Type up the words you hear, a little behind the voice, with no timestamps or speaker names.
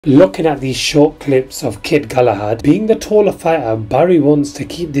Looking at these short clips of Kid Galahad, being the taller fighter, Barry wants to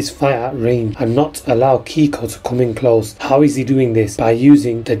keep this fight at range and not allow Kiko to come in close. How is he doing this? By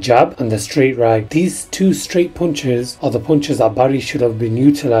using the jab and the straight right. These two straight punches are the punches that Barry should have been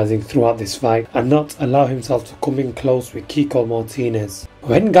utilizing throughout this fight and not allow himself to come in close with Kiko Martinez.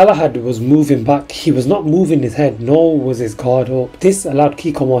 When Galahad was moving back, he was not moving his head, nor was his guard up. This allowed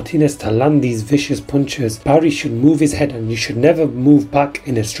Kiko Martinez to land these vicious punches. Barry should move his head and you should never move back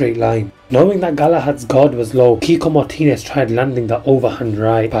in a straight line. Knowing that Galahad's guard was low, Kiko Martinez tried landing the overhand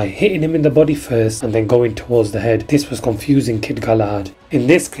right by hitting him in the body first and then going towards the head. This was confusing Kid Galahad. In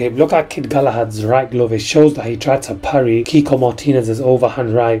this clip, look at Kid Galahad's right glove. It shows that he tried to parry Kiko Martinez's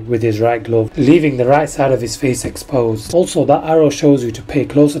overhand right with his right glove, leaving the right side of his face exposed. Also, that arrow shows you to pay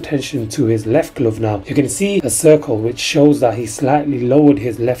close attention to his left glove now. You can see a circle which shows that he slightly lowered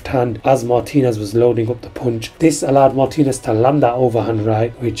his left hand as Martinez was loading up the punch. This allowed Martinez to land that overhand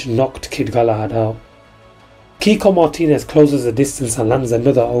right, which knocked Kid Galahad out. Kiko Martinez closes the distance and lands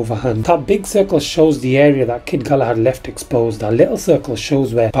another overhand. That big circle shows the area that Kid Galahad left exposed. That little circle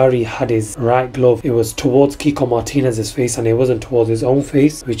shows where Barry had his right glove. It was towards Kiko Martinez's face and it wasn't towards his own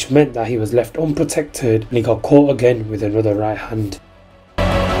face, which meant that he was left unprotected and he got caught again with another right hand.